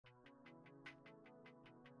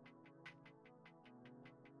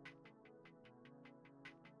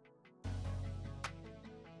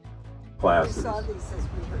classes.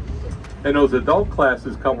 And those adult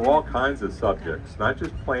classes cover all kinds of subjects, not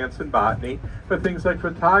just plants and botany, but things like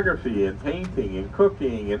photography and painting and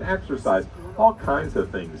cooking and exercise, all kinds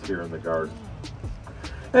of things here in the garden.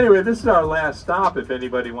 Anyway, this is our last stop. If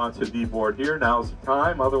anybody wants to deboard here, now's the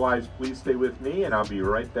time. Otherwise, please stay with me and I'll be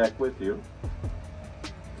right back with you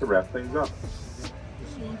to wrap things up.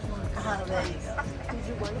 There you go.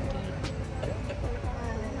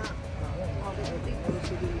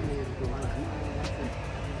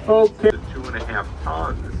 Okay, 2.5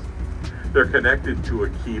 tons. They're connected to a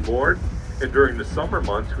keyboard, and during the summer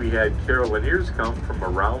months we had carolineers come from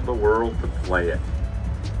around the world to play it.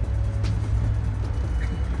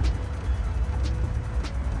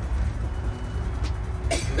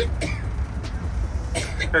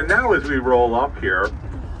 And now as we roll up here,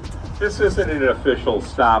 this isn't an official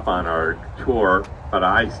stop on our tour, but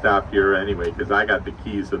I stopped here anyway because I got the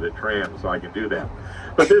keys to the tram, so I can do that.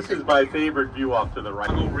 But this is my favorite view off to the right.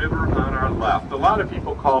 Chicago River on our left. A lot of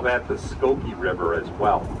people call that the Skokie River as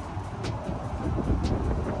well.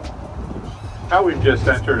 Now we've just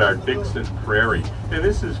entered our Dixon Prairie, and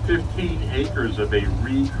this is 15 acres of a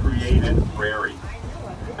recreated prairie.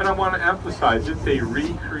 And I want to emphasize it's a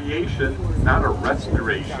recreation, not a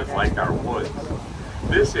restoration like our woods.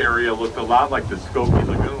 This area looked a lot like the Skokie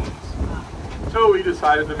Lagoons. So we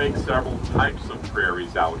decided to make several types of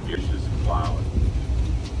prairies out here. Just flowers.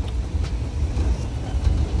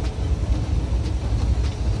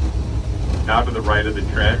 Now to the right of the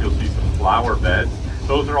tram, you'll see some flower beds.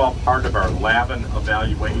 Those are all part of our Lavin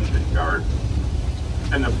evaluation garden.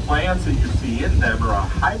 And the plants that you see in them are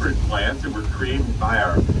hybrid plants that were created by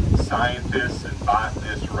our scientists and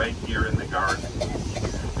botanists right here in the garden.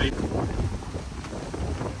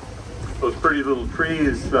 Those pretty little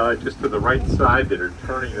trees just to the right side that are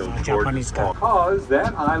turning those gorgeous fall. Because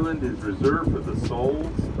that island is reserved for the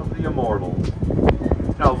souls of the immortals.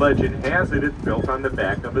 Now legend has it, it's built on the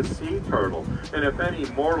back of a sea turtle. And if any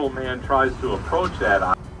mortal man tries to approach that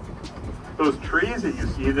island, those trees that you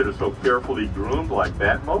see that are so carefully groomed like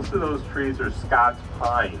that, most of those trees are Scots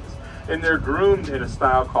pines. And they're groomed in a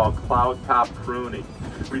style called cloud top pruning.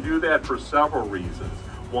 We do that for several reasons.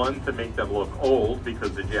 One, to make them look old,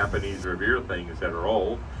 because the Japanese revere things that are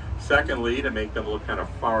old. Secondly, to make them look kind of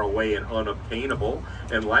far away and unobtainable.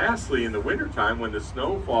 And lastly, in the wintertime, when the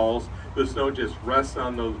snow falls, the snow just rests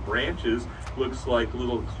on those branches, looks like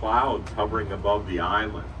little clouds hovering above the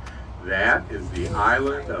island. That is the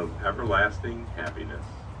island of everlasting happiness.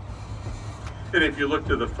 And if you look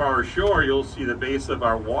to the far shore, you'll see the base of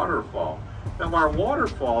our waterfall. Now our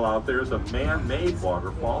waterfall out there is a man-made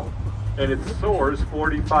waterfall, and it soars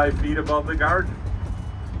 45 feet above the garden.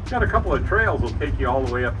 Got a couple of trails will take you all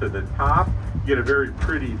the way up to the top. You get a very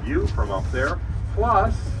pretty view from up there.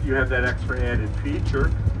 Plus, you have that extra added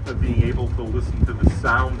feature of being able to listen to the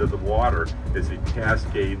sound of the water as it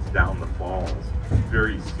cascades down the falls.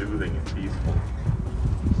 Very soothing and peaceful.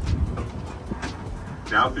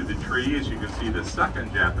 Now through the trees, you can see the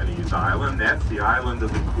second Japanese island. That's the island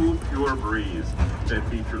of the cool, pure breeze that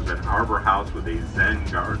features an arbor house with a Zen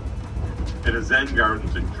garden. And a Zen garden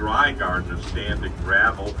is a dry garden of sand and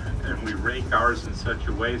gravel, and we rake ours in such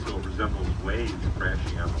a way so it resembles waves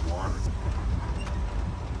crashing on the water.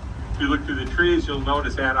 If you look through the trees, you'll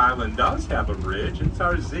notice that island does have a bridge. It's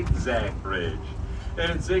our zigzag bridge. And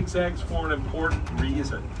it zigzags for an important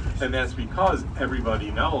reason, and that's because everybody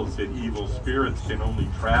knows that evil spirits can only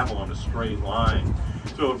travel on a straight line.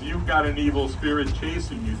 So if you've got an evil spirit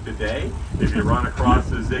chasing you today, if you run across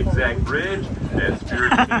the zigzag bridge, that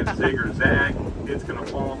spirit can't zig or zag, it's going to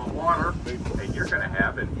fall in the water, and you're going to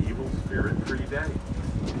have an evil spirit-free day.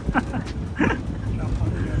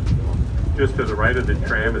 Just to the right of the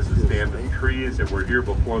tram is the stand of trees that were here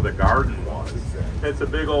before the garden was. It's a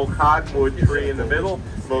big old cottonwood tree in the middle.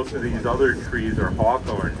 Most of these other trees are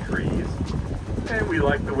hawthorn trees. And we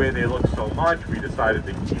like the way they look so much, we decided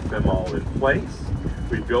to keep them all in place.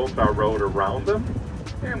 We built our road around them,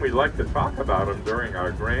 and we like to talk about them during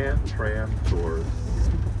our Grand Tram tours.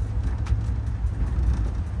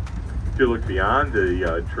 If you look beyond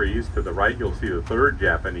the trees to the right, you'll see the third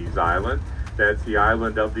Japanese island. That's the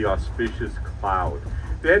island of the auspicious cloud.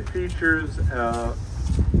 That features a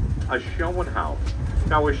shown house.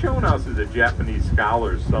 Now a shown house is a Japanese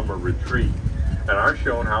scholar's summer retreat. And our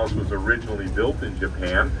shown house was originally built in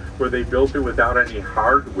Japan, where they built it without any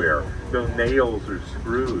hardware, no nails or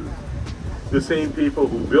screws. The same people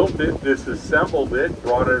who built it disassembled it,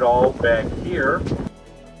 brought it all back here,